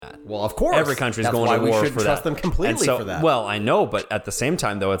Well, of course. Every country's That's going why to war we should for trust that. them completely for that. Well, I know, but at the same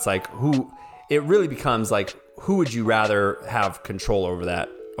time, though, it's like it really becomes like, who would you rather have control over that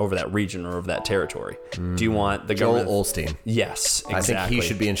region or over that territory? Do you want the Joel government? Osteen. Yes, exactly. I think he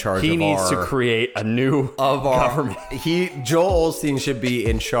should be in charge He of needs our... to create a new government. Joel Osteen should be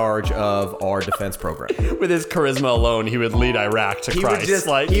in charge of our defense program. With his charisma alone, he would lead Iraq to Christ.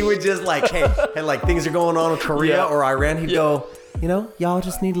 He would just like, hey, like things are going on in Korea or Iran. He'd go, y'all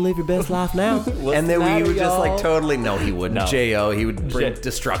just need to live your best life now. And then we would just like totally, no, he wouldn't. No. J.O., he would bring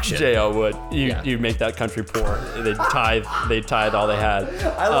destruction. J.O. would. You'd make that country poor. They'd tithe all they had.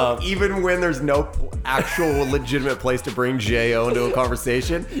 I love even when there's no actual legitimate place to bring J.O. into a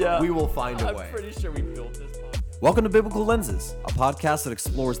conversation, we will find a way. I'm pretty sure we built this podcast. Welcome to Biblical Lenses, a podcast that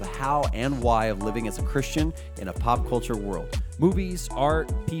explores the how and why of living as a Christian in a pop culture world. Movies,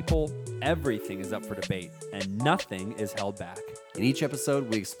 art, people, everything is up for debate, and nothing is held back. In each episode,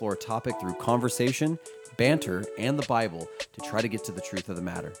 we explore a topic through conversation, banter, and the Bible to try to get to the truth of the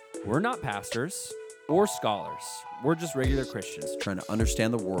matter. We're not pastors or scholars. We're just regular Christians. Trying to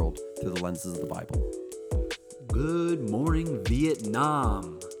understand the world through the lenses of the Bible. Good morning,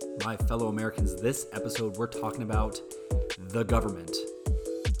 Vietnam. My fellow Americans, this episode we're talking about the government.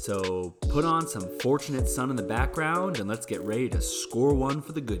 So put on some Fortunate Son in the background and let's get ready to score one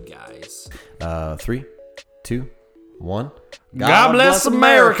for the good guys. 3, 2, 1. God bless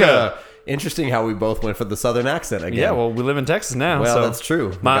America. Interesting how we both went for the southern accent again. Yeah, well, we live in Texas now. Well, so that's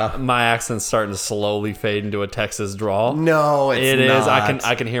true. My accent's starting to slowly fade into a Texas drawl. No, It is. not.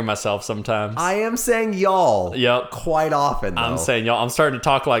 I can hear myself sometimes. I am saying y'all. Yep. Quite often, though. I'm saying y'all. I'm starting to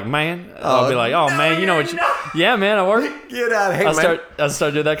talk like man. I'll be like, oh man, you know what? Yeah, man, I work. Get out of here, I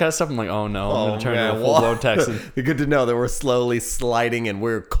start doing that kind of stuff. I'm like, oh no, I'm gonna turn into a full blown Texan. Good to know that we're slowly sliding and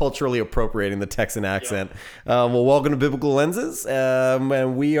we're culturally appropriating the Texan accent. Well, welcome to Biblical Lenses,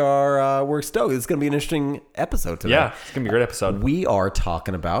 and we're stoked. It's going to be an interesting episode today. Yeah, it's gonna be a great episode. We are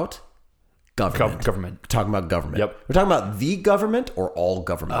talking about government. Government. Talking about government. Yep. We're talking about the government or all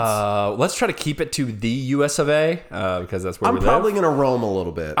governments. Let's try to keep it to the U.S. of A. Because that's where I'm we probably live. going to roam a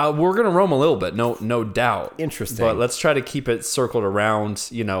little bit. We're gonna roam a little bit, no doubt. Interesting. But let's try to keep it circled around,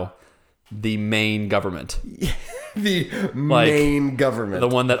 the main government, the main government. the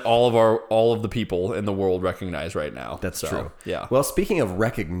one that all of the people in the world recognize right now. That's true. Yeah. Well, speaking of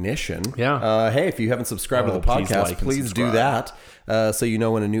recognition, Yeah. hey, if you haven't subscribed to the please podcast, like and please do subscribe. that. So you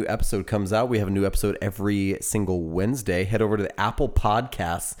know when a new episode comes out. We have a new episode every single Wednesday. Head over to the Apple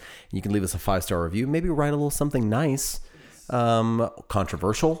Podcasts. You can leave us a 5-star review. Maybe write a little something nice,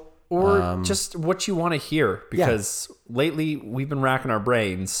 controversial. Or just what you want to hear, because lately we've been racking our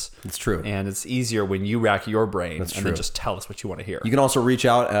brains. It's true. And it's easier when you rack your brain and true. then just tell us what you want to hear. You can also reach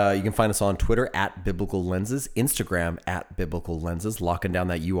out. You can find us on Twitter at Biblical Lenses, Instagram at Biblical Lenses, locking down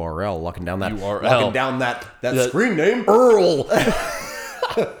that URL, locking down that screen name, Earl.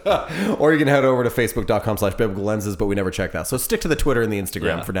 Or you can head over to facebook.com/biblical lenses, but we never check that. So stick to the Twitter and the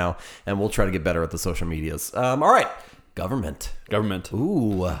Instagram for now, and we'll try to get better at the social medias. All right. Government.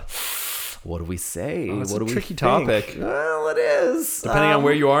 Ooh. What do we say? It's what do a we tricky think? topic. Well, it is. Depending on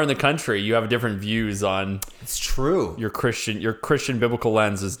where you are in the country, you have different views on It's true. your Christian biblical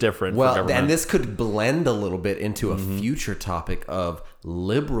lens is different. for Well, government. and this could blend a little bit into a future topic of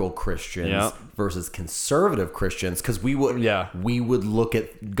liberal Christians versus conservative Christians, because we would look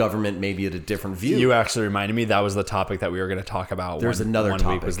at government maybe at a different view. You actually reminded me that was the topic that we were going to talk about. There's another one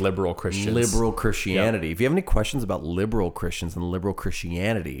topic. week was liberal Christians. Liberal Christianity. If you have any questions about liberal Christians and liberal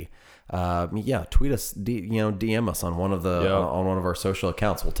Christianity, tweet us, DM us on one of on one of our social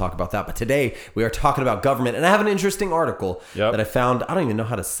accounts. We'll talk about that. But today we are talking about government, and I have an interesting article that I found. I don't even know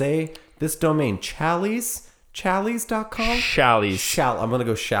how to say this domain. Challies.com? Shallies. I'm going to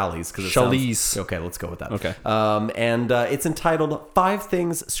go Shallies because it Shallies. sounds... Okay, let's go with that. Okay. And it's entitled 5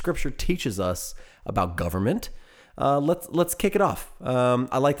 Things Scripture Teaches Us About Government. Let's kick it off.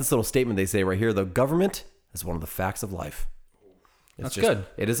 I like this little statement they say right here, though. Government is one of the facts of life. That's good.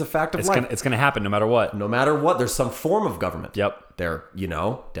 It is a fact of life. It's going to happen no matter what. No matter what, there's some form of government. Yep. They're,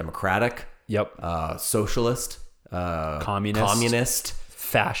 democratic. Yep. Socialist. Communist.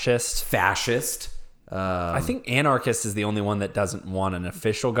 Fascist. I think anarchist is the only one that doesn't want an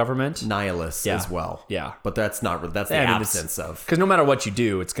official government. Nihilist as well. Yeah. But that's the absence of. Because no matter what you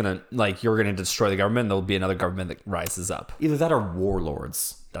do, it's going to, you're going to destroy the government. There'll be another government that rises up. Either that or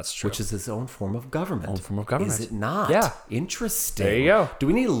warlords. That's true. Which is its own form of government. Is it not? Yeah. Interesting. There you go. Do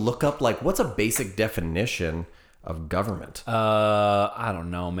we need to look up, what's a basic definition of government? I don't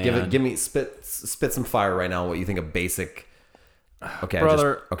know, man. Give me, spit some fire right now on what you think a basic Okay,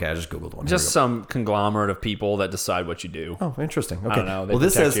 Brother, I just Googled one. just some conglomerate of people that decide what you do. Oh, interesting. Okay. I don't know. They Well,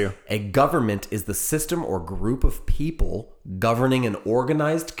 this protect says you. a government is the system or group of people governing an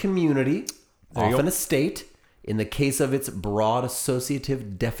organized community, often a state. In the case of its broad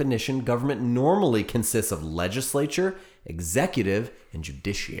associative definition, government normally consists of legislature, executive, and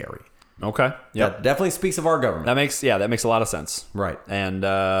judiciary. Okay. Yep. That definitely speaks of our government. That makes a lot of sense. Right. And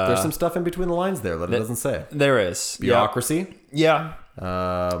There's some stuff in between the lines there that it doesn't say. there is Bureaucracy, Yeah.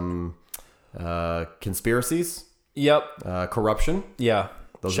 conspiracies, Yep. corruption. Yeah.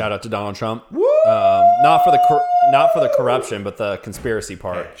 Shout out to Donald Trump. Not for the corruption, but the conspiracy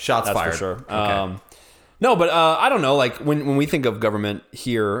part. Shots That's fired. for sure. Okay. No, but I don't know. Like when we think of government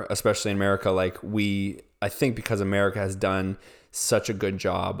here, especially in America, like I think because America has done such a good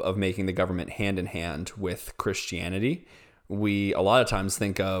job of making the government hand in hand with Christianity, we a lot of times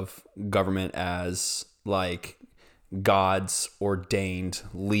think of government as like God's ordained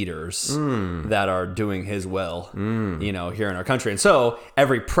leaders that are doing his will, here in our country. And so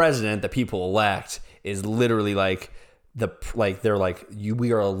every president that people elect is literally we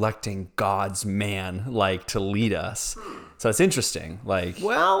are electing God's man, to lead us. So it's interesting.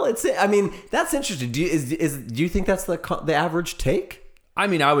 Well, that's interesting. Do you think that's the average take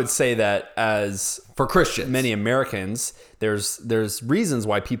I would say that as for Christians? many Americans, there's reasons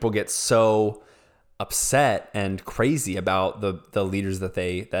why people get so upset and crazy about the leaders that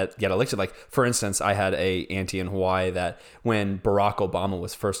get elected. Like, for instance, I had a auntie in Hawaii that when Barack Obama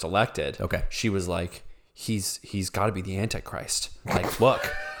was first elected, she was like, he's got to be the Antichrist. Like,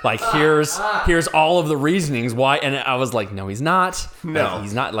 look, here's all of the reasonings why. And I was like, no, he's not. No,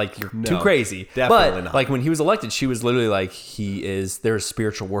 he's not. Like, you're too crazy. Definitely but not. when he was elected, she was literally like, there's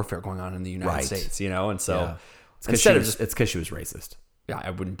spiritual warfare going on in the United States, and so it's because she was racist. Yeah,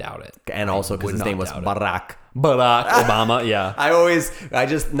 I wouldn't doubt it. And also because his name was Barack Obama. Yeah.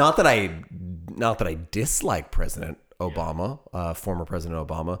 Not that I dislike President Obama, former President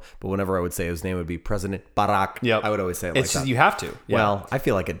Obama, but whenever I would say his name would be President Barack, I would always say it like that. You have to. Yeah. Well, I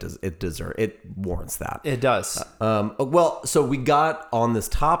feel like it warrants that. It does. Well, so we got on this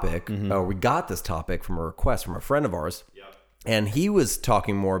topic, we got this topic from a request from a friend of ours. And he was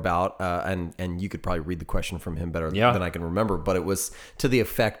talking more about, and you could probably read the question from him better than I can remember, but it was to the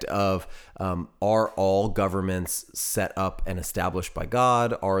effect of, are all governments set up and established by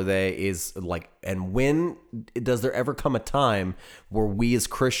God? And when does there ever come a time where we as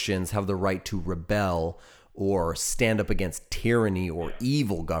Christians have the right to rebel or stand up against tyranny or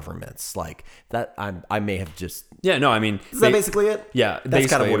evil governments? Like that, I may have just... Yeah, no, Is that basically it? Yeah, That's basically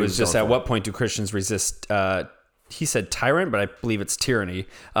kind of what it was just going at for. what point do Christians resist... he said tyrant, but I believe it's tyranny.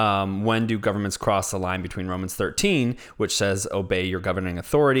 When do governments cross the line between Romans 13, which says obey your governing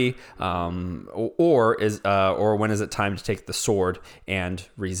authority, or when is it time to take the sword and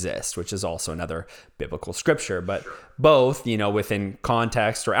resist, which is also another biblical scripture. But both, within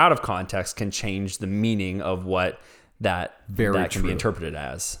context or out of context, can change the meaning of what that can be interpreted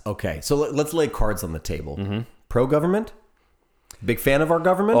as. Okay, so let's lay cards on the table. Pro-government? Big fan of our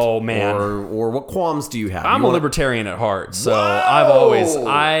government? Oh, man. Or what qualms do you have? I'm a libertarian at heart, so I've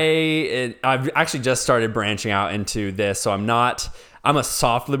actually just started branching out into this. So I'm a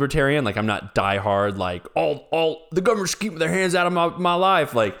soft libertarian. Like, I'm not diehard. Like, all the government should keep their hands out of my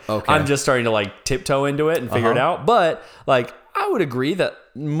life. Like, I'm just starting to tiptoe into it and figure it out. But I would agree that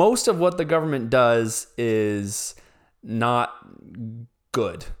most of what the government does is not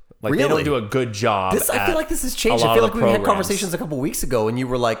good. They don't do a good job. I feel like this has changed. I feel like we had conversations a couple weeks ago, and you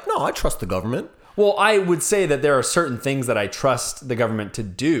were like, "No, I trust the government." Well, I would say that there are certain things that I trust the government to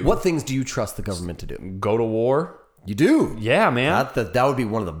do. What things do you trust the government to do? Go to war. You do? Yeah, man. That would be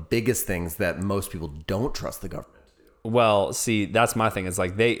one of the biggest things that most people don't trust the government to do. Well, see, that's my thing. Is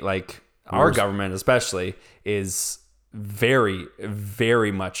our government especially is very,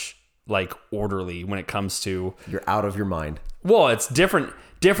 very much orderly when it comes to. You're out of your mind. Well, it's different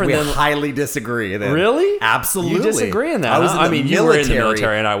We than highly disagree. Then. Really? Absolutely. You disagree in that? I was you were in the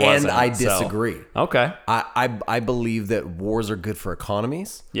military and I wasn't. And I disagree. So. Okay. I believe that wars are good for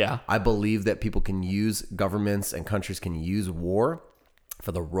economies. Yeah. I believe that people can use governments and countries can use war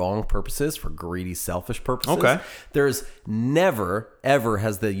for the wrong purposes, for greedy, selfish purposes. Okay. There's never, ever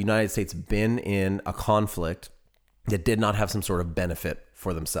has the United States been in a conflict that did not have some sort of benefit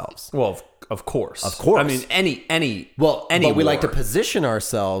for themselves. Well, of course. Of course. I mean, any But we war. like to position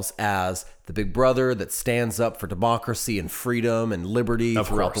ourselves as the big brother that stands up for democracy and freedom and liberty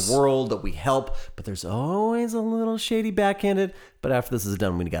throughout the world, that we help. But there's always a little shady backhanded. But after this is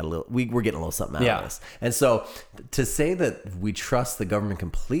done, we're getting a little something out of this. And so to say that we trust the government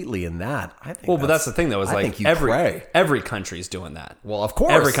completely in that, I think. Well, but that's the thing, though, is like every country's doing that. Well, of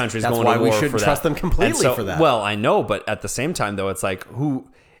course, every country's that's going why to war we shouldn't for trust that. them completely for that. Well, I know, but at the same time, though, it's like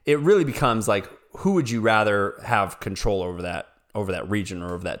it really becomes like, who would you rather have control over that region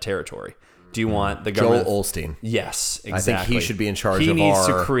or over that territory? Do you want the government? Joel Osteen. Yes, exactly. I think he should be in charge He of needs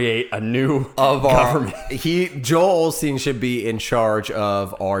our... to create a new government. Joel Osteen should be in charge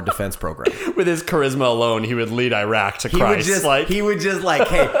of our defense program. With his charisma alone, he would lead Iraq to Christ. He would just like,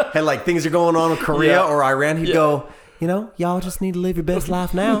 hey, like things are going on with Korea or Iran. He'd go, y'all just need to live your best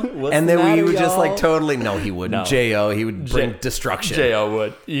life now. And then we would just like totally, no, he wouldn't. No. J.O., he would bring destruction. J.O.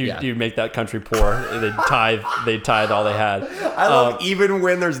 would. You'd make that country poor. They'd tithe all they had. I love even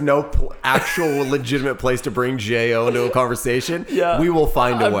when there's no actual legitimate place to bring J.O. into a conversation, we will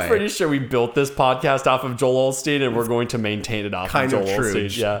find a way. I'm pretty sure we built this podcast off of Joel Osteen, and we're going to maintain it off of Joel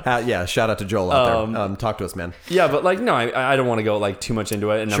Osteen. Yeah, shout out to Joel out there. Talk to us, man. Yeah, but like, no, I don't want to go like too much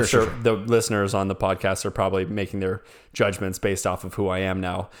into it, and I'm sure the listeners on the podcast are probably making their judgments based off of who I am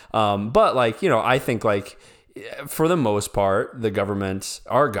now. But like, I think like for the most part,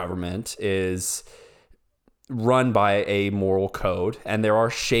 our government is run by a moral code, and there are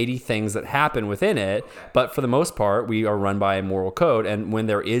shady things that happen within it. But for the most part, we are run by a moral code. And when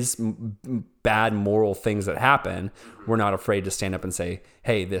there is bad moral things that happen, we're not afraid to stand up and say,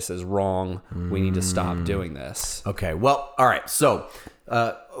 hey, this is wrong. We need to stop doing this. Okay. Well, all right. So,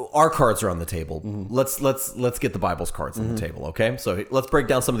 our cards are on the table. Let's get the Bible's cards on the table. Okay. So let's break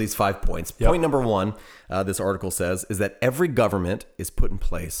down some of these 5 points. Yep. Point number 1, this article says, is that every government is put in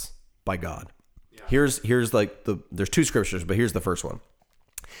place by God. Yeah. Here's like there's 2 scriptures, but here's the first one.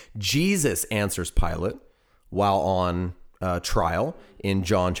 Jesus answers Pilate while on trial in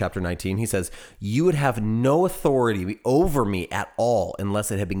John chapter 19. He says, "You would have no authority over me at all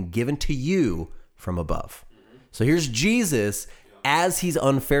unless it had been given to you from above." So here's Jesus, as he's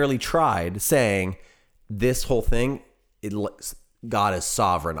unfairly tried, saying this whole thing, God is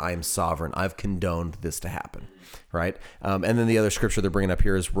sovereign. I am sovereign. I've condoned this to happen, right? And then the other scripture they're bringing up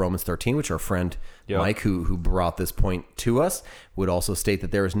here is Romans 13, which our friend Mike, who brought this point to us, would also state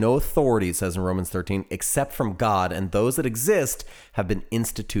that there is no authority, it says in Romans 13, except from God, and those that exist have been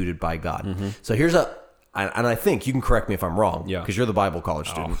instituted by God. So here's and I think you can correct me if I'm wrong, because you're the Bible college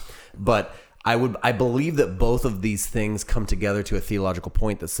student, but I believe that both of these things come together to a theological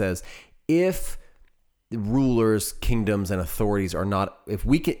point that says, if rulers, kingdoms, and authorities are not, if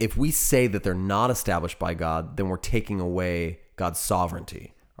we say that they're not established by God, then we're taking away God's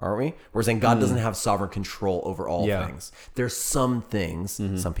sovereignty, aren't we? We're saying God doesn't have sovereign control over all things. There's some things,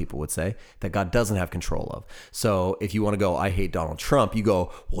 some people would say, that God doesn't have control of. So if you want to go, I hate Donald Trump, you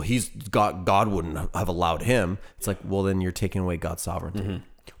go, well, God wouldn't have allowed him. It's like, well, then you're taking away God's sovereignty.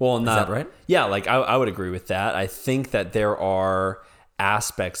 Well, is that right? Yeah, like I would agree with that. I think that there are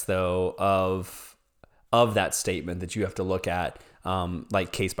aspects, though, of that statement that you have to look at,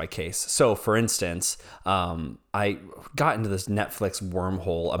 like case by case. So, for instance, I got into this Netflix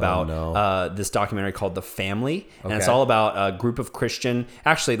wormhole about this documentary called The Family, and it's all about a group of Christian.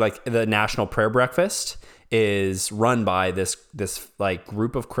 Actually, like the National Prayer Breakfast is run by this like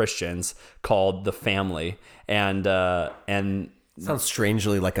group of Christians called The Family, and sounds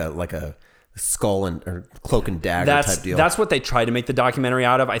strangely like a skull or cloak and dagger type deal. That's what they tried to make the documentary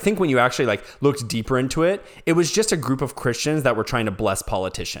out of. I think when you actually like looked deeper into it, it was just a group of Christians that were trying to bless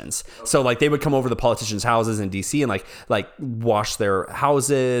politicians. So like they would come over to the politicians' houses in DC and like wash their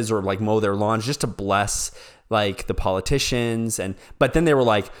houses or like mow their lawns just to bless like the politicians. But then they were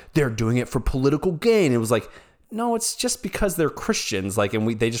like, they're doing it for political gain. It was like, no, it's just because they're Christians, like,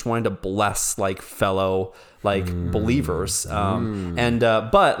 and they just wanted to bless like fellow like believers,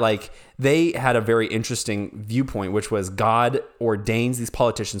 but like they had a very interesting viewpoint, which was God ordains these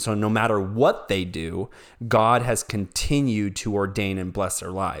politicians, so no matter what they do, God has continued to ordain and bless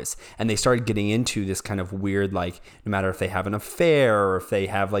their lives. And they started getting into this kind of weird, like, no matter if they have an affair or if they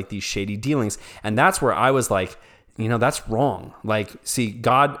have like these shady dealings, and that's where I was like, that's wrong. Like, see,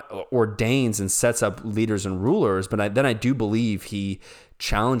 God ordains and sets up leaders and rulers, but then I do believe he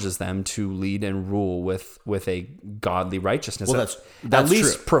challenges them to lead and rule with a godly righteousness. Well, that's at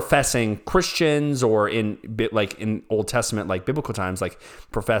least true. Professing Christians, or in Old Testament, like biblical times, like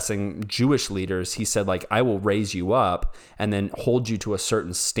professing Jewish leaders, he said, like, I will raise you up and then hold you to a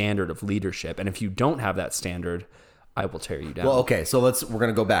certain standard of leadership. And if you don't have that standard, I will tear you down. Well, okay, so we're going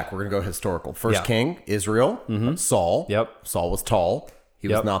to go back. We're going to go historical. First Yeah. king, Israel, Saul. Yep. Saul was tall. He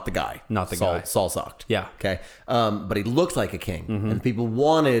was Yep. not the guy. Not the Saul, guy. Saul sucked. Yeah. Okay. But he looked like a king. And people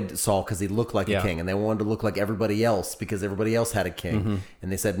wanted Saul because he looked like a Yeah. king. And they wanted to look like everybody else because everybody else had a king.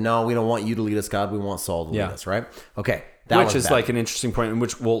 And they said, no, we don't want you to lead us, God. We want Saul to lead Yeah. us, right? Okay. That which was is bad. like an interesting point, in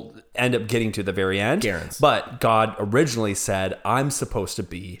which we'll end up getting to the very end. Guarance. But God originally said, I'm supposed to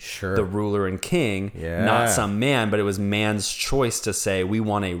be Sure. the ruler and king, Yeah. not some man. But it was man's choice to say, we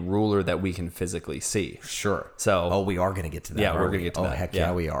want a ruler that we can physically see. Sure. So- oh, we are going to get to that. Yeah, aren't we're we? gonna get to oh, that. heck yeah.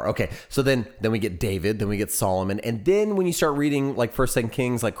 Yeah. we are. Okay, so then we get David, then we get Solomon, and then when you start reading like First, Second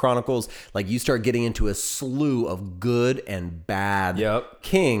Kings, like Chronicles, like you start getting into a slew of good and bad Yep.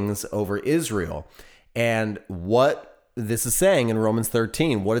 kings over Israel, and what this is saying in Romans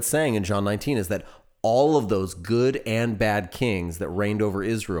 13, what it's saying in John 19 is that all of those good and bad kings that reigned over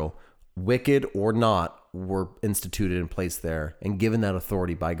Israel, wicked or not, were instituted and placed there and given that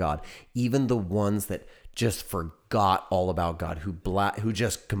authority by God. Even the ones that just forgot all about God, who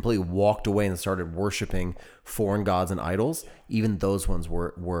just completely walked away and started worshiping foreign gods and idols, even those ones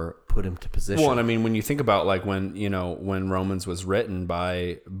were put into position. Well, and I mean, when you think about like when Romans was written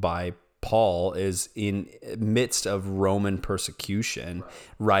by Paul is in midst of Roman persecution,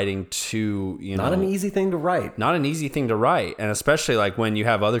 writing to, not an easy thing to write. Not an easy thing to write. And especially like when you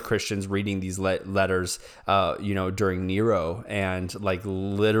have other Christians reading these letters, during Nero and like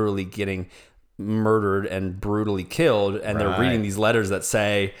literally getting murdered and brutally killed, and they're reading these letters that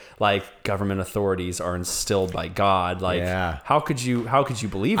say like government authorities are instilled by God. Like, Yeah. how could you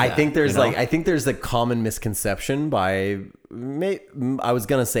believe that? I think there's you know? I think there's a common misconception by I was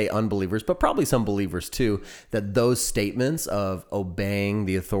gonna say unbelievers, but probably some believers too, that those statements of obeying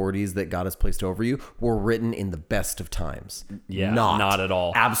the authorities that God has placed over you were written in the best of times. Yeah, not not at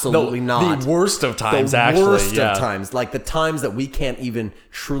all. Absolutely not. The worst of times, the actually. worst yeah. of times, like the times that we can't even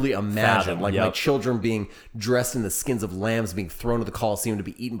truly imagine, Fathom, like my yep. children being dressed in the skins of lambs, being thrown to the Colosseum to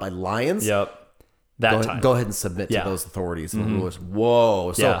be eaten by lions. Yep. That time. Go ahead and submit to Yeah. those authorities and rulers.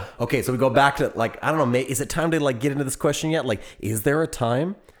 Whoa. So, Yeah. okay, so we go back to like, I don't know, is it time to like get into this question yet? Like, is there a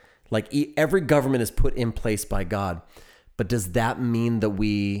time? Like every government is put in place by God, but does that mean that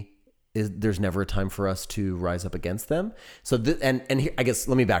there's never a time for us to rise up against them? So, and here, I guess,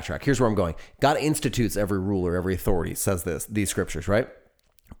 let me backtrack. Here's where I'm going. God institutes every ruler, every authority, says these scriptures, right?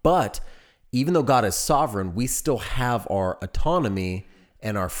 But even though God is sovereign, we still have our autonomy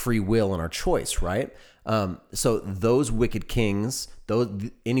and our free will and our choice, right? So those wicked kings,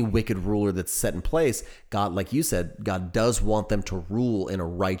 any wicked ruler that's set in place, God, like you said, God does want them to rule in a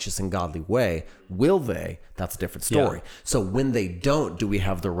righteous and godly way. Will they? That's a different story. Yeah. So when they don't, do we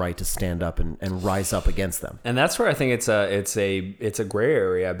have the right to stand up and rise up against them? And that's where I think it's a gray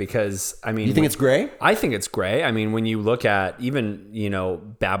area, because I mean, You think it's gray? I think it's gray. I mean, when you look at even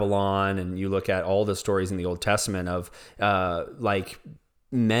Babylon, and you look at all the stories in the Old Testament of like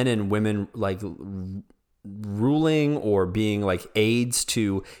men and women like ruling or being like aides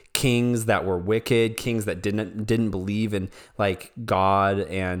to kings that were wicked, kings that didn't believe in like God,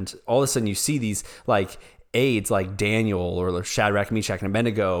 and all of a sudden you see these like aides like Daniel or Shadrach, Meshach, and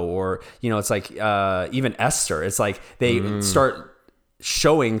Abednego, or it's like even Esther. It's like they start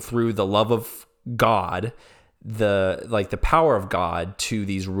showing through the love of God, the power of God to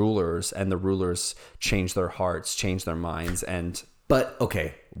these rulers, and the rulers change their hearts, change their minds. And But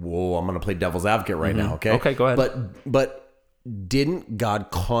okay, whoa, I'm going to play devil's advocate right now, okay? Okay, go ahead. But didn't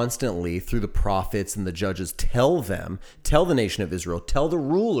God constantly, through the prophets and the judges, tell the nation of Israel, tell the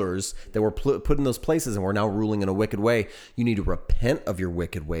rulers that were put in those places and were now ruling in a wicked way, you need to repent of your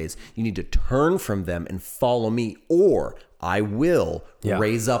wicked ways. You need to turn from them and follow me, or I will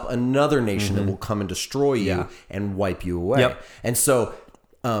raise up another nation that will come and destroy you and wipe you away. Yep. And so...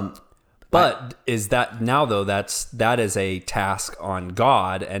 But is that now though? That is a task on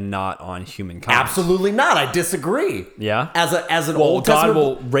God and not on humankind. Absolutely not. I disagree. Yeah. As an Well, Old God Testament,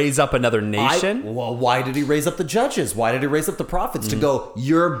 will raise up another nation. well, why did he raise up the judges? Why did he raise up the prophets to go,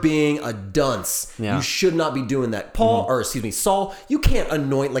 you're being a dunce. Yeah. You should not be doing that. Saul, you can't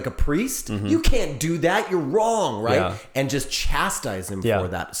anoint like a priest. You can't do that. You're wrong, right? Yeah. And just chastise him Yeah. for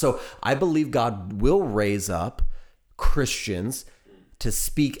that. So I believe God will raise up Christians to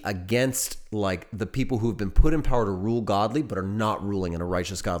speak against like the people who have been put in power to rule godly, but are not ruling in a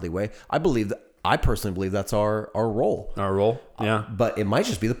righteous, godly way. I personally believe that's our role. Our role, yeah. But it might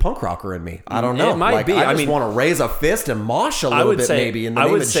just be the punk rocker in me. I don't know. It might be. I I just mean, want to raise a fist and mosh a little bit, maybe. In the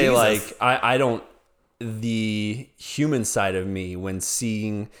name of Jesus. like I don't. The human side of me, when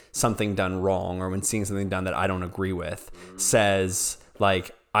seeing something done wrong or when seeing something done that I don't agree with, says like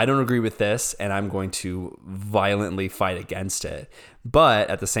I don't agree with this, and I'm going to violently fight against it. But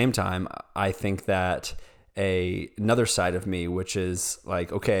at the same time, I think that another side of me, which is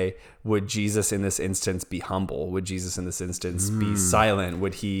like, okay, would Jesus in this instance be humble? Would Jesus in this instance be silent?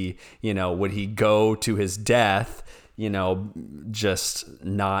 Would he go to his death, just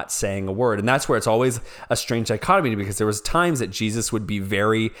not saying a word? And that's where it's always a strange dichotomy, because there was times that Jesus would be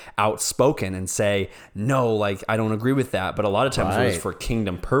very outspoken and say, no, like, I don't agree with that. But a lot of times it was for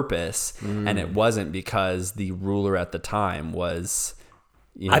kingdom purpose, and it wasn't because the ruler at the time was...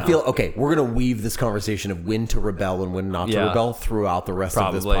 I feel, okay, we're going to weave this conversation of when to rebel and when not to rebel throughout the rest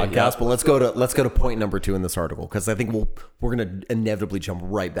of this podcast. But let's go to point number 2 in this article, because I think we're going to inevitably jump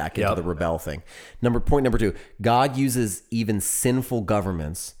right back into the rebel thing. Point number 2, God uses even sinful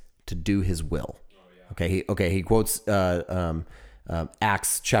governments to do his will. He quotes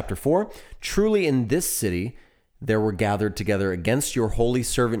Acts chapter 4. Truly in this city there were gathered together against your holy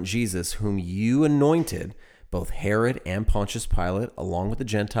servant Jesus, whom you anointed, both Herod and Pontius Pilate, along with the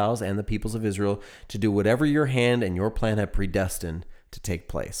Gentiles and the peoples of Israel, to do whatever your hand and your plan have predestined to take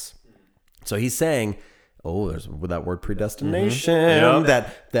place. So he's saying, there's that word predestination,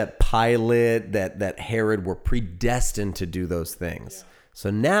 that Pilate, that Herod were predestined to do those things. So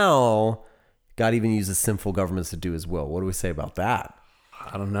now God even uses sinful governments to do his will. What do we say about that?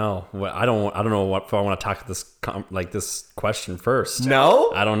 I don't know. I don't know if I want to talk this question first.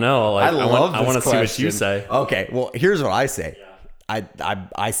 No, I don't know. Like, I want to see what you say. Okay, well, here's what I say.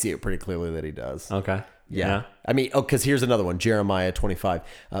 I see it pretty clearly that he does. Okay. Yeah. I mean, because here's another one, Jeremiah 25.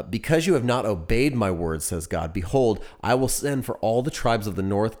 Because you have not obeyed my words, says God, behold, I will send for all the tribes of the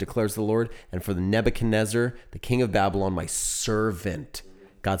north, declares the Lord, and for the Nebuchadnezzar, the king of Babylon, my servant.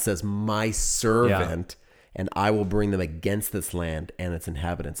 God says, my servant. And I will bring them against this land and its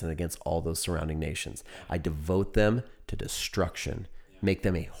inhabitants and against all those surrounding nations. I devote them to destruction, make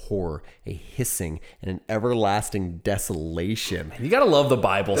them a horror, a hissing, and an everlasting desolation. You gotta love the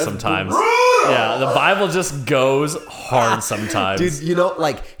Bible sometimes. Yeah, the Bible just goes hard sometimes.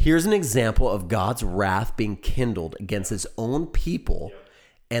 Dude, here's an example of God's wrath being kindled against his own people,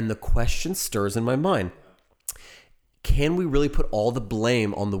 and the question stirs in my mind. Can we really put all the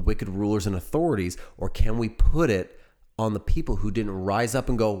blame on the wicked rulers and authorities, or can we put it on the people who didn't rise up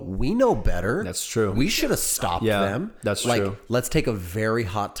and go, we know better? That's true. We should have stopped them. That's true. Let's take a very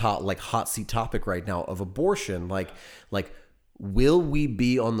hot seat topic right now of abortion. Will we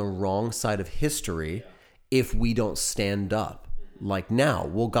be on the wrong side of history if we don't stand up? Like now,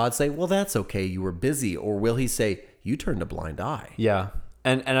 will God say, well, that's okay, you were busy? Or will he say, you turned a blind eye? Yeah.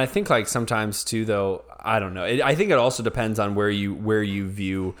 And I think sometimes too, though, I don't know. I think it also depends on where you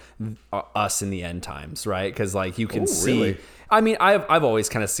view us in the end times, right? Because you can see. Really? I mean, I've always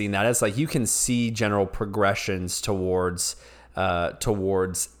kind of seen that as you can see general progressions towards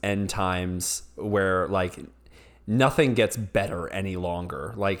end times where nothing gets better any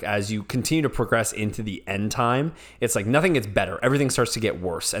longer. As you continue to progress into the end time, it's nothing gets better. Everything starts to get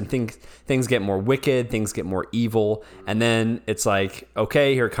worse, and things get more wicked, things get more evil, and then it's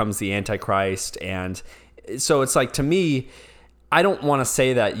okay, here comes the Antichrist. And so it's to me, I don't want to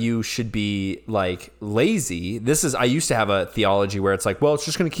say that you should be lazy. I used to have a theology where it's well, it's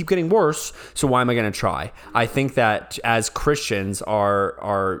just going to keep getting worse, so why am I going to try? I think that as Christians,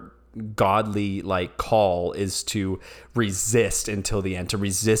 our godly call is to resist until the end, to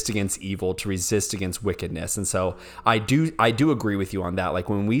resist against evil, to resist against wickedness. And so I do agree with you on that.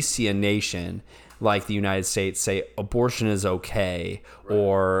 When we see a nation like the United States say abortion is okay,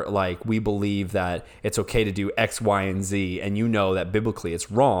 or we believe that it's okay to do X, Y, and Z, and that biblically it's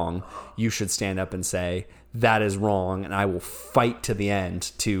wrong, you should stand up and say that is wrong, and I will fight to the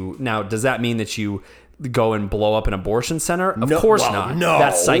end. Now, does that mean that you go and blow up an abortion center? Of course not. No.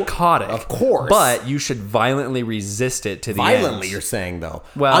 That's psychotic. Of course. But you should violently resist it to the end. Violently, you're saying, though.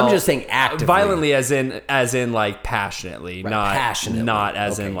 Well, I'm just saying actively. Violently as in passionately, not passionately. Not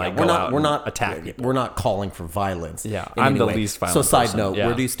as in we're not attack people. We're not calling for violence. Yeah, I'm the least violent So side person. note,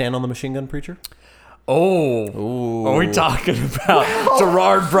 where do you stand on the machine gun preacher? Are we talking about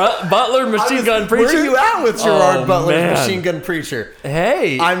Gerard Butler, machine gun preacher? Where are you at with Gerard Butler's machine gun preacher?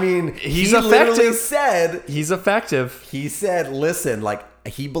 Hey, I mean, he's effective. He's effective. He said, listen,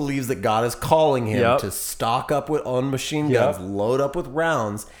 he believes that God is calling him to stock up on machine guns, load up with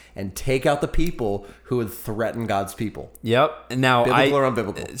rounds, and take out the people who would threaten God's people. Yep. Now, biblical or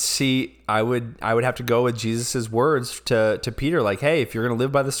unbiblical? See, I would have to go with Jesus' words to Peter, hey, if you're going to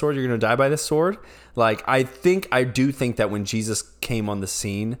live by the sword, you're going to die by the sword. I do think that when Jesus came on the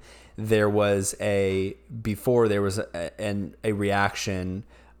scene, there was a reaction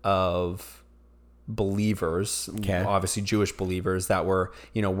of believers, obviously Jewish believers, that were,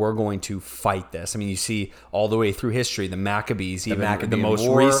 we're going to fight this. I mean, you see all the way through history, the Maccabees, the most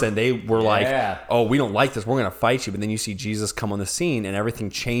recent, they were like, oh, we don't like this, we're going to fight you. But then you see Jesus come on the scene and everything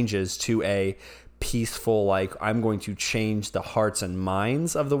changes to a peaceful, like, I'm going to change the hearts and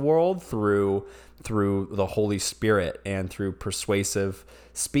minds of the world through the Holy Spirit and through persuasive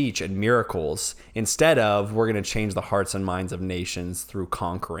speech and miracles, instead of we're going to change the hearts and minds of nations through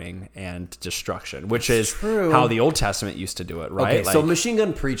conquering and destruction, which is how the Old Testament used to do it, right? Okay, so Machine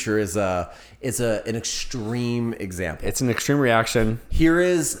Gun Preacher is an extreme example. It's an extreme reaction. Here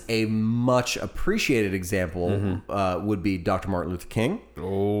is a much appreciated example, would be Dr. Martin Luther King.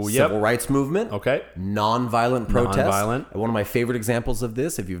 Oh, yep. Civil rights movement. Okay. Nonviolent protest. Nonviolent. One of my favorite examples of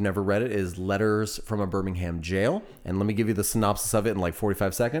this, if you've never read it, is Letters from a Birmingham Jail. And let me give you the synopsis of it in like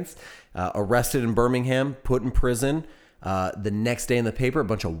 45 seconds. Arrested in Birmingham, put in prison. The next day in the paper, a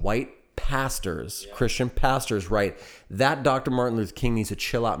bunch of white pastors, Christian pastors, write that Dr. Martin Luther King needs to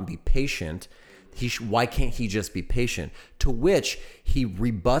chill out and be patient. Why can't he just be patient? To which he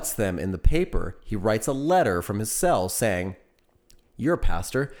rebuts them in the paper. He writes a letter from his cell saying, "You're a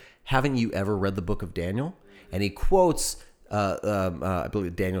pastor. Haven't you ever read the book of Daniel?" And he quotes, I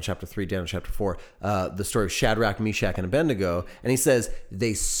believe Daniel chapter 3, Daniel chapter 4, the story of Shadrach, Meshach, and Abednego. And he says,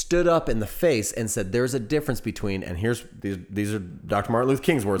 they stood up in the face and said, there's a difference between, and these are Dr. Martin Luther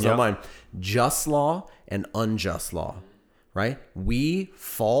King's words, not mine, just law and unjust law. Right? We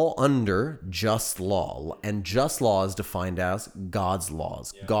fall under just law, and just law is defined as God's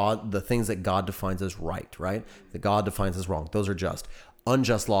laws. God, the things that God defines as right? That God defines as wrong. Those are just.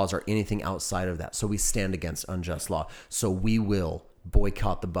 Unjust laws are anything outside of that. So we stand against unjust law. So we will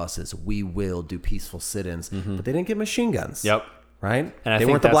boycott the buses. We will do peaceful sit-ins. But they didn't get machine guns. Yep. Right? And they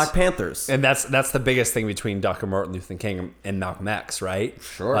weren't the Black Panthers. And that's the biggest thing between Dr. Martin Luther King and Malcolm X, right?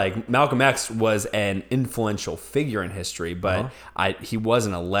 Sure. Like, Malcolm X was an influential figure in history, but he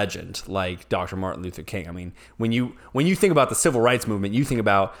wasn't a legend like Dr. Martin Luther King. I mean, when you think about the civil rights movement, you think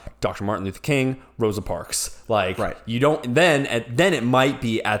about Dr. Martin Luther King, Rosa Parks. Like, you don't then it might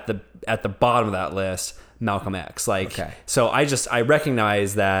be at the bottom of that list, Malcolm X. Like, so I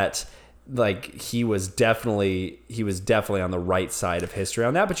recognize that. Like, he was definitely on the right side of history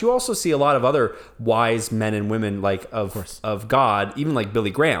on that. But you also see a lot of other wise men and women, like of God, even like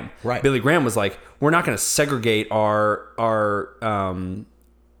Billy Graham. Right. Billy Graham was like, we're not going to segregate our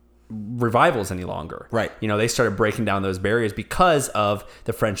revivals any longer. Right. They started breaking down those barriers because of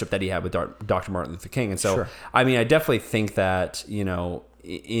the friendship that he had with Dr. Martin Luther King. And so, I mean, I definitely think that,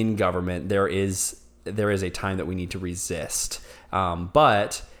 in government, there is a time that we need to resist.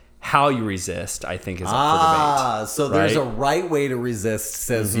 But how you resist, I think, is up for debate. So there's a right way to resist,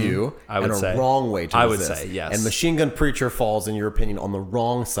 says you, and a wrong way to resist. I would say, yes. And Machine Gun Preacher falls, in your opinion, on the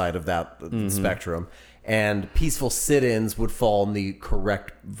wrong side of that spectrum. And peaceful sit-ins would fall in the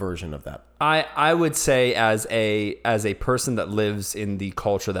correct version of that. I would say, as a person that lives in the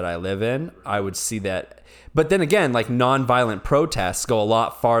culture that I live in, I would see that. But then again, like, nonviolent protests go a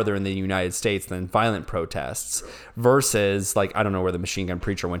lot farther in the United States than violent protests, versus, like, I don't know where the Machine Gun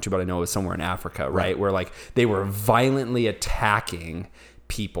Preacher went to, but I know it was somewhere in Africa, right? Where, like, they were violently attacking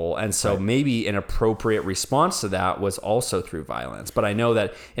people. And so maybe an appropriate response to that was also through violence. But I know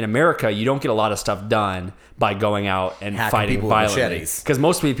that in America, you don't get a lot of stuff done by going out and fighting violently, because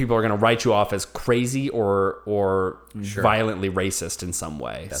most people are going to write you off as crazy or violently racist in some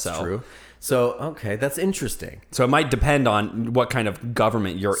way. That's true. So, okay, that's interesting. So it might depend on what kind of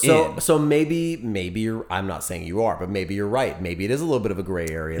government you're in. So maybe you're, I'm not saying you are, but maybe you're right. Maybe it is a little bit of a gray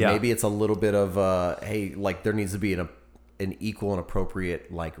area. Yeah. Maybe it's a little bit of, hey, like, there needs to be an equal and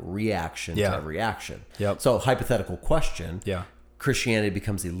appropriate, like, reaction to every action. So, hypothetical question. Christianity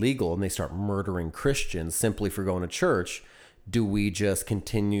becomes illegal and they start murdering Christians simply for going to church. Do we just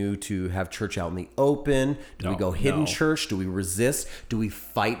continue to have church out in the open? Do we go hidden church? Do we resist? Do we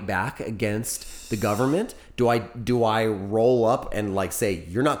fight back against the government? Do I roll up and, like, say,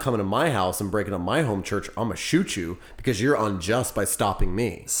 you're not coming to my house and breaking up my home church, I'm gonna shoot you because you're unjust by stopping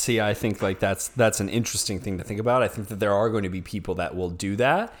me? See, I think, like, that's an interesting thing to think about. I think that there are going to be people that will do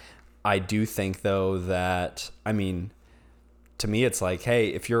that. I do think, though, that, I mean, to me, it's like, hey,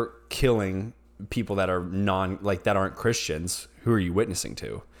 if you're killing people that are that aren't Christians, who are you witnessing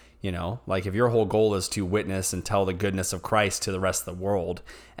to? Like, if your whole goal is to witness and tell the goodness of Christ to the rest of the world,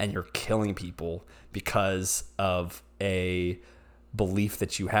 and you're killing people because of a belief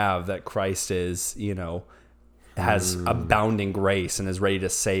that you have that Christ is, has abounding grace and is ready to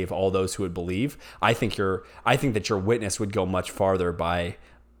save all those who would believe, I think that your witness would go much farther by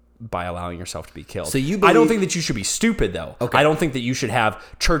by allowing yourself to be killed. So you I don't believe- think that you should be stupid though. Okay. I don't think that you should have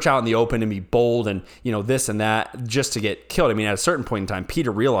church out in the open and be bold and, you know, this and that just to get killed. I mean, at a certain point in time,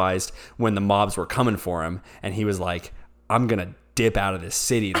 Peter realized when the mobs were coming for him, and he was like, I'm going to dip out of this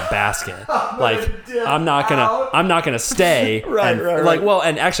city in a basket. I'm not gonna stay. Right. Well,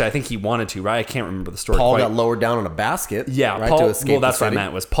 and actually, I think he wanted to, right? I can't remember the story. Paul quite. got lowered down in a basket. Yeah, right, Paul. to escape Well, that's the what I city.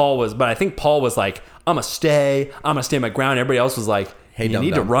 meant. Was Paul was, but I think Paul was like, I'm gonna stay my ground. Everybody else was like, Hey, you dumb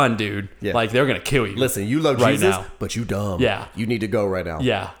need dumb. to run, dude. Yeah. Like they're gonna kill you. Listen, you love right Jesus, now. but you dumb. Yeah. You need to go right now.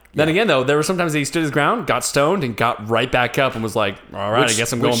 Yeah. Then again, though, there were sometimes that he stood his ground, got stoned, and got right back up and was like, all right, I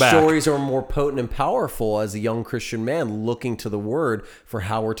guess I'm going Which back. stories are more potent and powerful as a young Christian man looking to the word for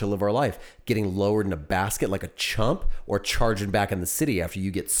how we're to live our life? Getting lowered in a basket like a chump, or charging back in the city after you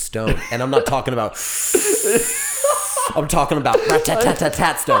get stoned? And I'm not talking about... I'm talking about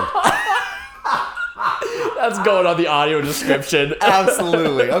rat-tat-tat-tat stone. That's going on the audio description.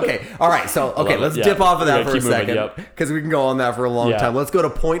 Absolutely. Okay. All right. So, okay, let's it. dip Yeah. off of that We're for a gonna keep moving, second, yep. because we can go on that for a long Yeah. time. Let's go to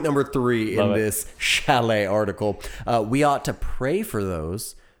point number 3 Love in it. this Chalet article. We ought to pray for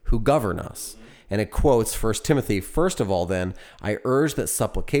those who govern us. And it quotes 1 Timothy, first of all, then, I urge that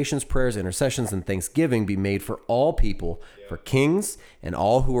supplications, prayers, intercessions, and thanksgiving be made for all people, for kings and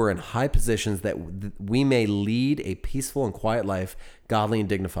all who are in high positions, that we may lead a peaceful and quiet life, godly and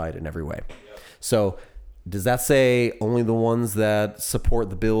dignified in every way. So, does that say only the ones that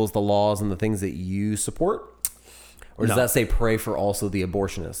support the bills, the laws, and the things that you support? Or does No. that say pray for also the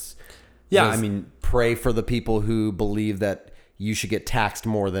abortionists? Yeah, Does I mean, pray for the people who believe that you should get taxed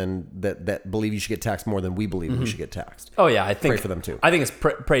more than that believe you should get taxed more than we believe we should get taxed. oh yeah, I think Pray for them too. I think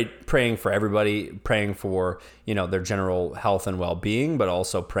it's praying for everybody, praying for, you know, their general health and well-being, but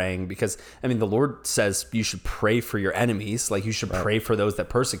also praying because, I mean, the Lord says you should pray for your enemies, like you should pray for those that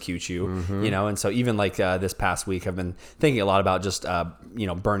persecute you, you know. And so even like this past week, I've been thinking a lot about just you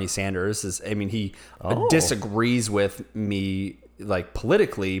know, Bernie Sanders is, I mean, he disagrees with me like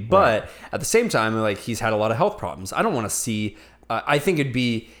politically, but at the same time, like he's had a lot of health problems. I don't want to see. I think it'd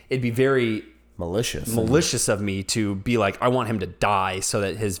be very malicious of me to be like, I want him to die so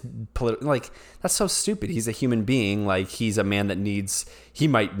that his political, like, that's so stupid. He's a human being. Like, he's a man that needs, he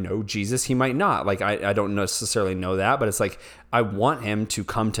might know Jesus, he might not. Like, I don't necessarily know that, but it's like, I want him to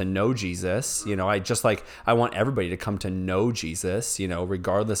come to know Jesus. You know, I want everybody to come to know Jesus, you know,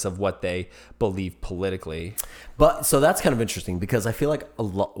 regardless of what they believe politically. But so that's kind of interesting, because I feel like a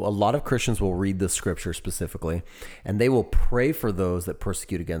lot of Christians will read the scripture specifically, and they will pray for those that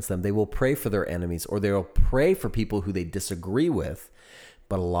persecute against them. They will pray for their enemies, or they will pray for people who they disagree with.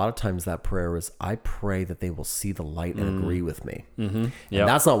 But a lot of times that prayer is, I pray that they will see the light and agree with me. Mm-hmm. Yep. And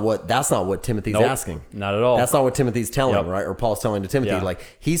that's not what Timothy's asking. Not at all. That's not what Timothy's telling, Yep. right? Or Paul's telling to Timothy. Yeah. Like,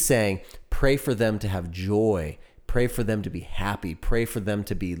 he's saying, pray for them to have joy. Pray for them to be happy. Pray for them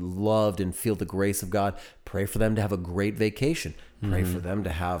to be loved and feel the grace of God. Pray for them to have a great vacation. Pray for them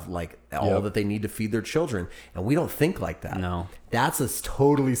to have like all that they need to feed their children. And we don't think like that. No. That's a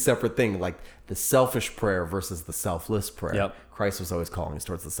totally separate thing. Like the selfish prayer versus the selfless prayer. Yep. Christ was always calling us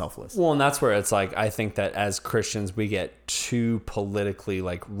towards the selfless. Well, and that's where it's like, I think that as Christians, we get too politically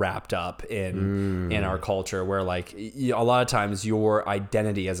like wrapped up in our culture, where like a lot of times your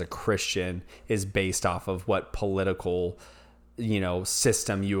identity as a Christian is based off of what political, you know,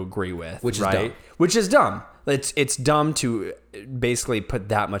 system you agree with, Which is right? dumb. Which is dumb. It's dumb to basically put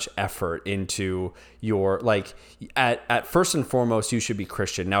that much effort into your, like, at first and foremost, you should be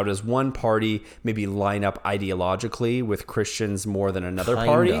Christian. Now, does one party maybe line up ideologically with Christians more than another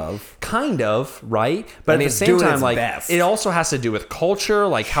party? Kind of, right? But I mean, at the same time, like, best. it also has to do with culture,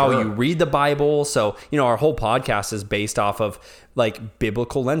 like how you read the Bible. So, you know, our whole podcast is based off of like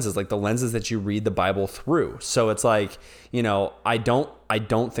biblical lenses, like the lenses that you read the Bible through. So it's like, you know, I don't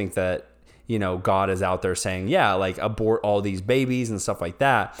think that, you know, God is out there saying, yeah, like abort all these babies and stuff like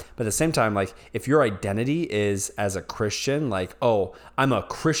that. But at the same time, like if your identity is as a Christian, like, oh, I'm a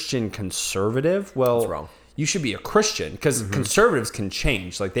Christian conservative. Well, That's wrong. You should be a Christian, because conservatives can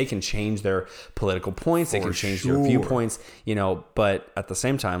change. Like they can change their political points. They can change their viewpoints, you know, but at the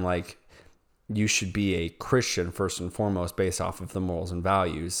same time, like you should be a Christian first and foremost based off of the morals and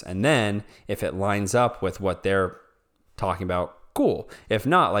values. And then if it lines up with what they're talking about, cool. If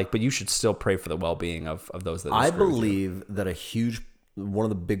not, like, but you should still pray for the well-being of those that I disagree with you. believe that one of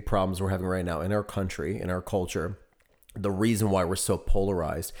the big problems we're having right now in our country, in our culture, the reason why we're so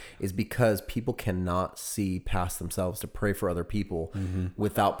polarized is because people cannot see past themselves to pray for other people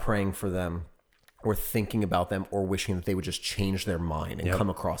without praying for them or thinking about them or wishing that they would just change their mind and come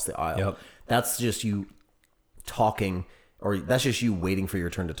across the aisle. Yep. That's just you talking, or that's just you waiting for your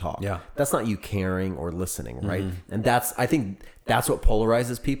turn to talk. Yeah. That's not you caring or listening, right? And I think That's what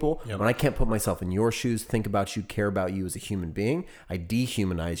polarizes people. When I can't put myself in your shoes, think about you, care about you as a human being, I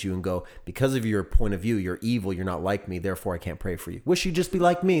dehumanize you and go, because of your point of view, you're evil, you're not like me, therefore I can't pray for you. Wish you'd just be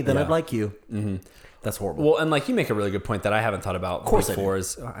like me, then I'd like you. That's horrible. Well, and like you make a really good point that I haven't thought about before.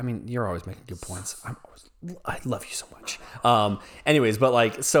 I mean, you're always making good points. I love you so much. Anyways, but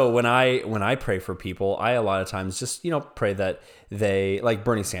like, so when I pray for people, I a lot of times just, pray that they, like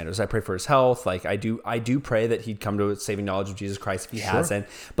Bernie Sanders, I pray for his health. Like I do pray that he'd come to a saving knowledge of Jesus Christ if he hasn't.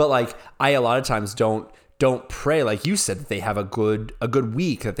 But like, I a lot of times don't pray, like you said, that they have a good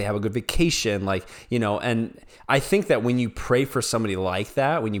week, that they have a good vacation, like, and I think that when you pray for somebody like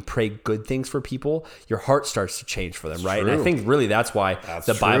that, when you pray good things for people, your heart starts to change for them, right? True. And I think really that's why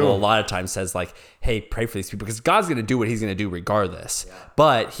the Bible a lot of times says like, hey, pray for these people, because God's going to do what he's going to do regardless. Yeah.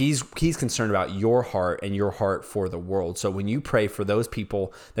 But he's concerned about your heart and your heart for the world. So when you pray for those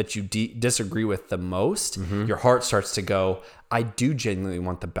people that you disagree with the most, your heart starts to go, I do genuinely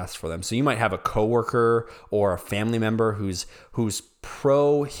want the best for them. So you might have a coworker or a family member who's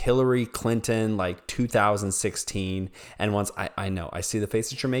pro Hillary Clinton, like 2016, and once I know, I see the face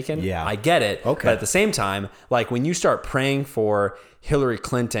that you're making. Yeah, I get it. Okay, but at the same time, like when you start praying for Hillary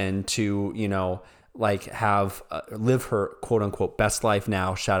Clinton to, like have live her quote unquote best life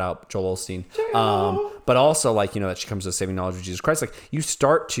now, shout out Joel Osteen, but also like that she comes to the saving knowledge of Jesus Christ, like you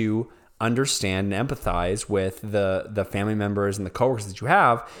start to understand and empathize with the family members and the coworkers that you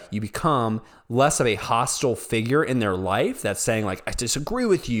have. You become less of a hostile figure in their life that's saying like, I disagree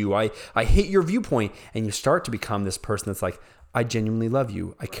with you, I hate your viewpoint, and you start to become this person that's like, I genuinely love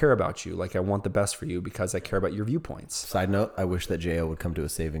you, I care about you, like I want the best for you because I care about your viewpoints. Side note, I wish that J.O. would come to a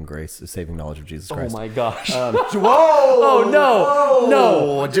saving knowledge of Jesus Christ. Oh my gosh. Whoa! Oh no!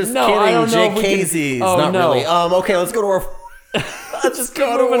 No! Just kidding. I don't know JKZ's not really. Okay, let's go to our just keep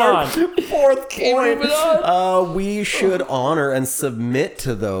moving on. Fourth point. We should honor and submit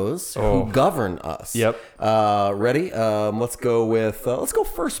to those who govern us. Yep. Ready? Let's go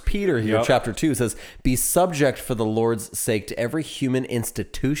 1 Peter here, chapter 2. It says, be subject for the Lord's sake to every human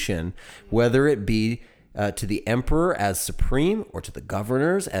institution, whether it be to the emperor as supreme, or to the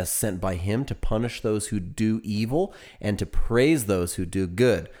governors as sent by him to punish those who do evil and to praise those who do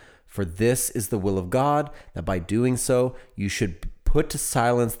good. For this is the will of God, that by doing so you should put to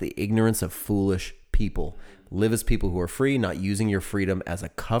silence the ignorance of foolish people. Live as people who are free, not using your freedom as a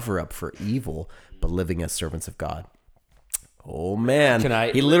cover-up for evil, but living as servants of God. Oh, man.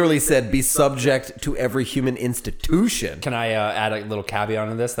 He literally said, be subject to every human institution. Can I add a little caveat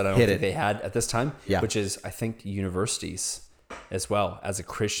on this that I don't think they had at this time? Yeah. Which is, I think, universities as well. As a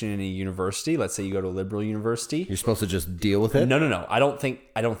Christian in a university, let's say you go to a liberal university, you're supposed to just deal with it? No. I don't think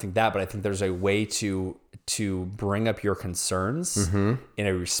that, but I think there's a way to bring up your concerns in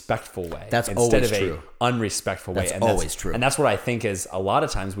a respectful way. That's instead always of true. A unrespectful way. That's always true. And that's what I think is a lot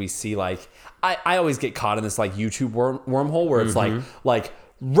of times we see, like, I always get caught in this like YouTube wormhole where it's like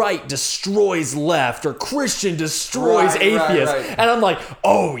right destroys left or Christian destroys atheist. Right. And I'm like,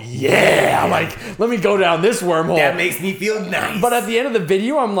 oh yeah, like let me go down this wormhole. That makes me feel nice. But at the end of the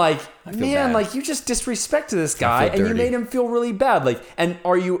video, I'm like, man, like you just disrespected this guy and you made him feel really bad. Like, and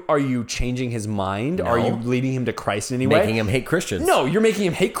are you changing his mind? No. Are you leading him to Christ in any way? Making him hate Christians. No, you're making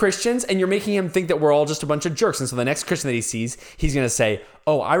him hate Christians and you're making him think that we're all just a bunch of jerks. And so the next Christian that he sees, he's going to say,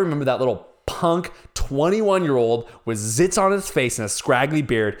 oh, I remember that little punk 21-year-old with zits on his face and a scraggly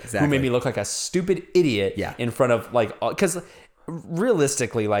beard who made me look like a stupid idiot in front of like, because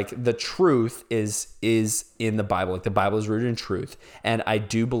realistically, like the truth is in the Bible. Like the Bible is rooted in truth. And I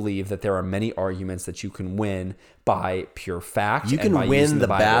do believe that there are many arguments that you can win by pure fact. You can win the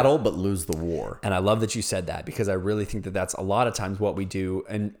battle, but lose the war. And I love that you said that because I really think that that's a lot of times what we do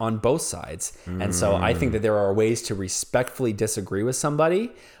and on both sides. And so I think that there are ways to respectfully disagree with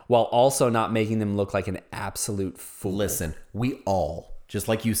somebody while also not making them look like an absolute fool. Listen, we all, just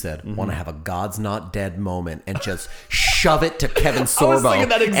like you said, want to have a God's not dead moment and just shove it to Kevin Sorbo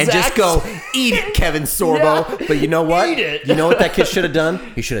and just go, eat it, Kevin Sorbo. Yeah. But you know what? Eat it. You know what that kid should have done?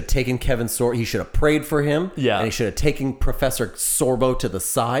 He should have taken Kevin Sorbo. He should have prayed for him. Yeah. And he should have taken Professor Sorbo to the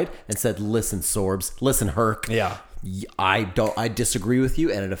side and said, listen, Sorbs, listen, Herc. Yeah. I disagree with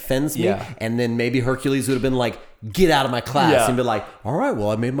you and it offends me. Yeah. And then maybe Hercules would have been like, get out of my class and be like, all right, well,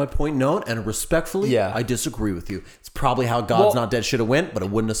 I made my point known and respectfully, I disagree with you. It's probably how God's Not Dead should have went, but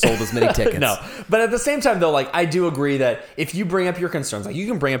it wouldn't have sold as many tickets. No, but at the same time though, like I do agree that if you bring up your concerns, like you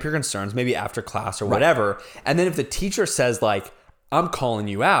can bring up your concerns maybe after class or whatever. And then if the teacher says like, I'm calling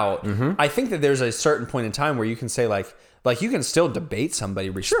you out. I think that there's a certain point in time where you can say like you can still debate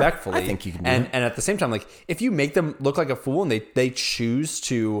somebody respectfully. I think you can do and at the same time, like if you make them look like a fool and they choose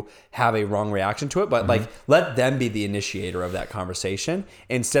to have a wrong reaction to it, but like let them be the initiator of that conversation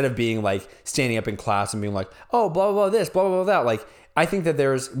instead of being like standing up in class and being like, oh, blah, blah, blah, this, blah, blah, blah, that. Like, I think that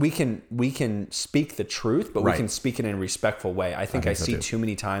we can speak the truth, but we can speak it in a respectful way. I think I see too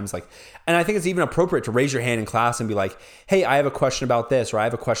many times and I think it's even appropriate to raise your hand in class and be like, hey, I have a question about this, or I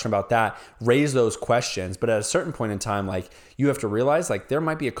have a question about that. Raise those questions. But at a certain point in time, like you have to realize like there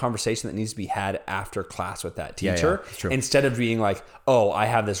might be a conversation that needs to be had after class with that teacher instead of being like, oh, I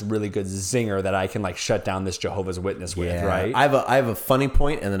have this really good zinger that I can like shut down this Jehovah's Witness with, right? I have a funny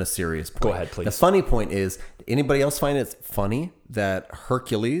point and then a serious point. Go ahead, please. The funny point is, anybody else find it funny that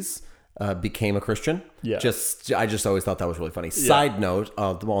Hercules became a Christian? Yeah. I just always thought that was really funny. Side note,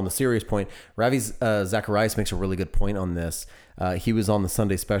 on the serious point, Ravi Zacharias makes a really good point on this. He was on the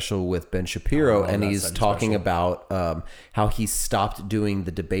Sunday Special with Ben Shapiro, and he's talking about how he stopped doing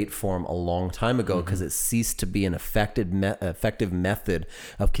the debate form a long time ago because it ceased to be an effective method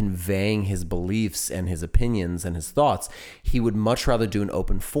of conveying his beliefs and his opinions and his thoughts. He would much rather do an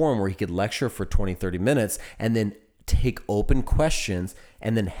open forum where he could lecture for 20, 30 minutes and then take open questions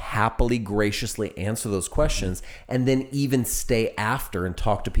and then happily, graciously answer those questions and then even stay after and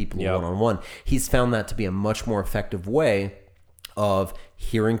talk to people one-on-one. He's found that to be a much more effective way of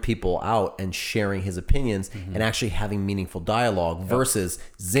hearing people out and sharing his opinions and actually having meaningful dialogue versus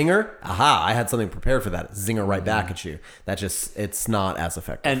zinger. Aha, I had something prepared for that. Zinger right back at you. It's not as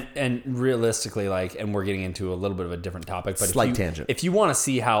effective. And realistically, like, and we're getting into a little bit of a different topic, but tangent. If you want to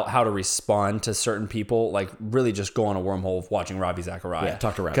see how to respond to certain people, like really just go on a wormhole of watching Ravi Zacharias. Yeah,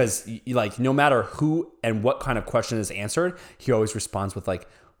 talk to Ravi. Because like no matter who and what kind of question is answered, he always responds with like,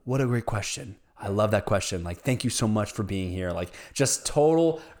 what a great question. I love that question. Like, thank you so much for being here. Like, just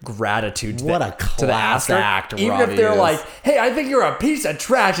total gratitude to what a class act, even Robbie if they're is. like, hey, I think you're a piece of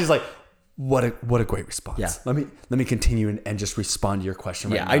trash. He's like, what a great response. Yeah. Let me continue and just respond to your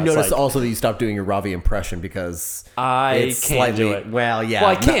question. Yeah, right now. I It's noticed like, also that you stopped doing your Ravi impression because I can't do it. Well, yeah. Well,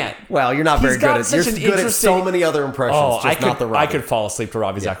 I can't. Well, you're not He's very good got at. such You're an good at so many other impressions. Oh, Just not the Ravi. I could fall asleep to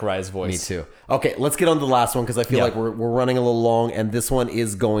Ravi Zacharias' voice. Me too. Okay, let's get on to the last one because I feel like we're running a little long, and this one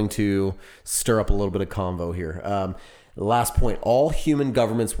is going to stir up a little bit of convo here. The last point: all human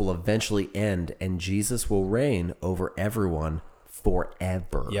governments will eventually end, and Jesus will reign over everyone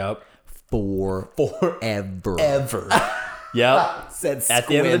forever. Yep. Forever. Ever. Yep. Said At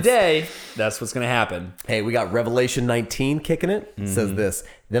the end of the squints. day, that's what's going to happen. Hey, we got Revelation 19 kicking it. It says this.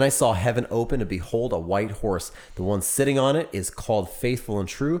 Then I saw heaven open, and behold, a white horse. The one sitting on it is called Faithful and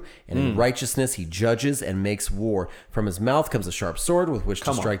True, and in righteousness he judges and makes war. From his mouth comes a sharp sword with which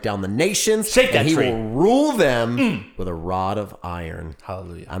to strike down the nations. Shake that and he tree. will rule them with a rod of iron.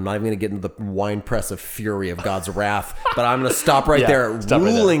 Hallelujah. I'm not even going to get into the winepress of fury of God's wrath, but I'm going to stop right Yeah, there, stop right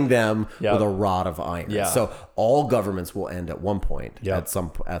there. ruling them Yep. with a rod of iron. Yeah. So all governments will end at one point, Yep.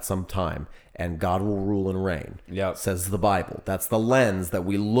 at some time, and God will rule and reign. Yep. Says the Bible. That's the lens that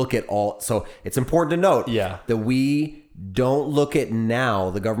we look at all. So it's important to note that we don't look at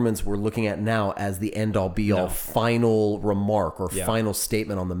now, the governments we're looking at now, as the end all be all final remark or final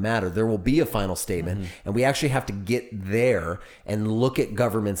statement on the matter. There will be a final statement, and we actually have to get there and look at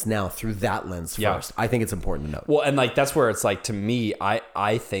governments now through that lens first. I think it's important to note. Well, and like that's where it's like, to me,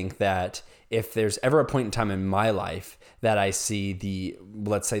 I think that if there's ever a point in time in my life that I see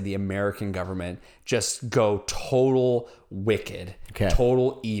let's say the American government just go total wicked,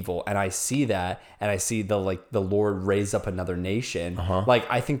 total evil, and I see that, and I see the Lord raise up another nation. Like,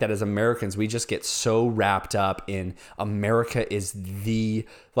 I think that as Americans, we just get so wrapped up in America is the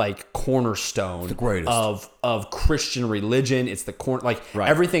like cornerstone of Christian religion. It's the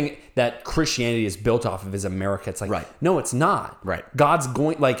everything that Christianity is built off of is America. It's like, no, it's not. Right. God's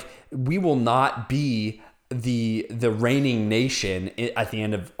going, like, we will not be the reigning nation at the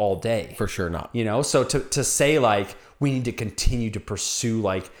end of all day. For sure not. You know, so to say like we need to continue to pursue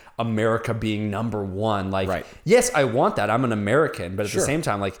like America being number one, like yes, I want that. I'm an American, but at the same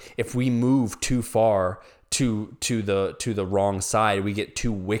time, like if we move too far to the wrong side, we get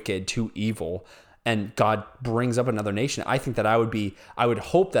too wicked, too evil, and God brings up another nation. I think that I would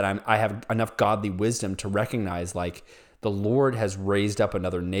hope that I have enough godly wisdom to recognize like the Lord has raised up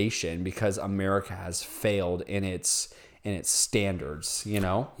another nation because America has failed in its standards, you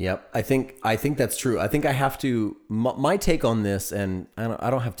know? Yep. I think that's true. I think I have to, my take on this, and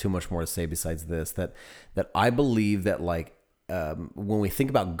I don't have too much more to say besides this, that I believe that like, when we think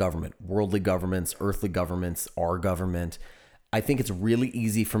about government, worldly governments, earthly governments, our government, I think it's really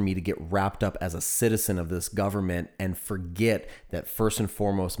easy for me to get wrapped up as a citizen of this government and forget that first and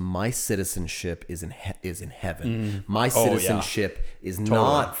foremost, my citizenship is in heaven. My citizenship is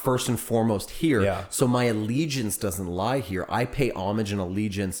not first and foremost here. Yeah. So my allegiance doesn't lie here. I pay homage and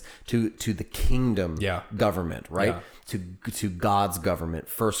allegiance to the kingdom government, right? Yeah. To God's government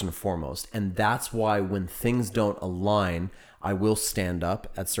first and foremost. And that's why when things don't align, I will stand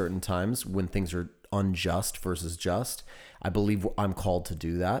up at certain times when things are unjust versus just. I believe I'm called to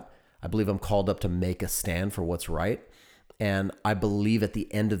do that. I believe I'm called up to make a stand for what's right. And I believe at the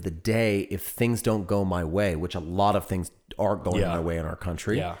end of the day, if things don't go my way, which a lot of things aren't going my way in our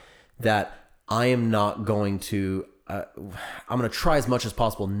country, that I am not going to, I'm going to try as much as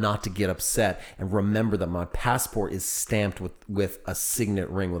possible not to get upset and remember that my passport is stamped with a signet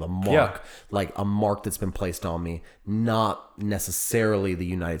ring, with a mark, like a mark that's been placed on me, not necessarily the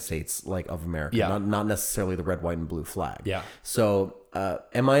United States of America, not necessarily the red, white, and blue flag. Yeah. So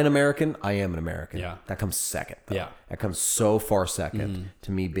am I an American? I am an American. Yeah. That comes second. Though. Yeah. That comes so far second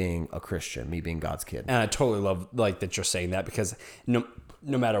to me being a Christian, me being God's kid. And I totally love that you're saying that, because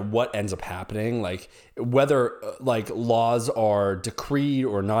no matter what ends up happening, whether laws are decreed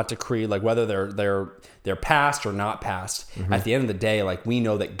or not decreed, whether they're passed or not passed, at the end of the day, we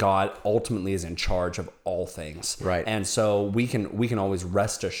know that God ultimately is in charge of all things. Right. And so we can always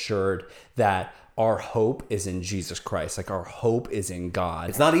rest assured that our hope is in Jesus Christ. Our hope is in God.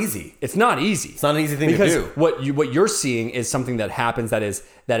 It's not easy. It's not easy. It's not an easy thing because to do. What you're seeing is something that happens that is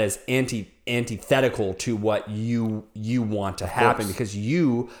antithetical to what you want to happen, because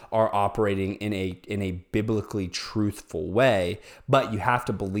you are operating in a biblically truthful way. But you have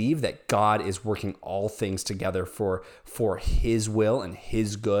to believe that God is working all things together for His will and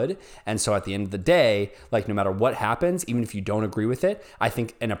His good. And so at the end of the day, no matter what happens, even if you don't agree with it, I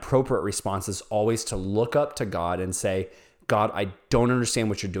think an appropriate response is always to look up to God and say, God, I don't understand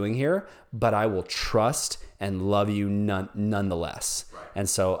what you're doing here, but I will trust and love you nonetheless. Right. And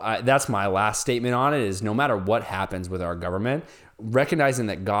so that's my last statement on it, is no matter what happens with our government, recognizing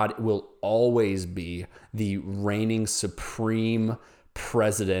that God will always be the reigning supreme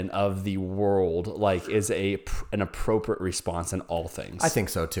president of the world, is an appropriate response in all things. I think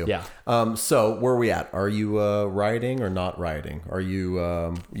so too. Yeah. So where are we at? Are you rioting or not rioting? Are you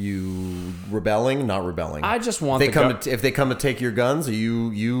rebelling? Not rebelling? I just want if they come to take your guns, are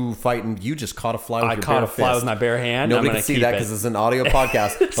you fighting? You just caught a fly with your bare fist. I caught a fly with my bare hand. Nobody can see that because it's an audio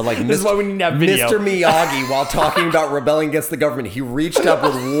podcast. But this is why we need to have video. Mr. Miyagi, while talking about rebelling against the government, he reached up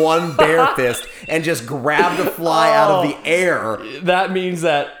with one bare fist and just grabbed a fly out of the air. That means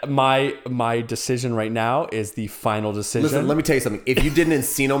that my decision right now is the final decision. Listen, let me tell you something. If you did an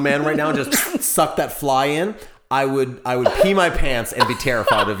Encino Man right now and just suck that fly in, I would pee my pants and be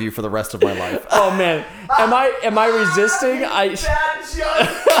terrified of you for the rest of my life. Oh man, am I resisting? That just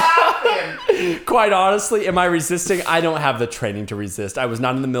happened. Quite honestly, am I resisting? I don't have the training to resist. I was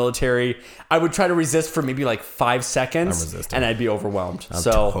not in the military. I would try to resist for maybe 5 seconds, and I'd be overwhelmed. I'm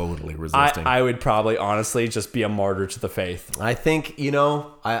totally resisting. I would probably honestly just be a martyr to the faith. I think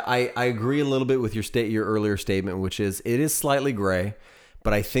I agree a little bit with your earlier statement, which is it is slightly gray.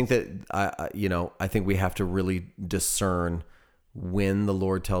 But I think that, I think we have to really discern when the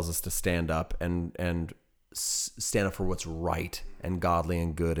Lord tells us to stand up and stand up for what's right and godly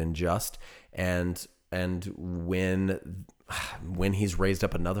and good and just, and when He's raised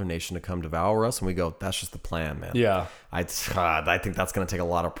up another nation to come devour us, and we go, that's just the plan, man. Yeah. I think that's going to take a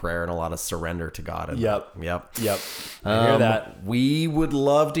lot of prayer and a lot of surrender to God. Yep. I hear that. We would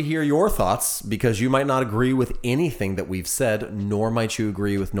love to hear your thoughts, because you might not agree with anything that we've said, nor might you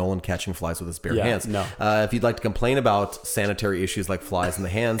agree with Nolan catching flies with his bare hands. No. If you'd like to complain about sanitary issues like flies in the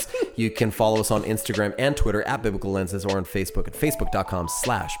hands, you can follow us on Instagram and Twitter at Biblical Lenses, or on Facebook at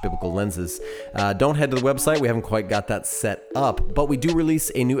facebook.com/Biblical Lenses. Don't head to the website. We haven't quite got that set up, but we do release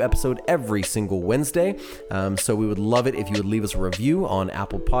a new episode every single Wednesday. So we would love it if you would leave us a review on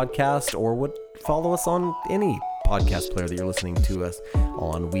Apple Podcast, or would follow us on any podcast player that you're listening to us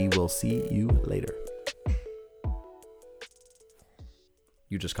on. We will see you later.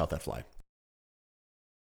 You just caught that fly.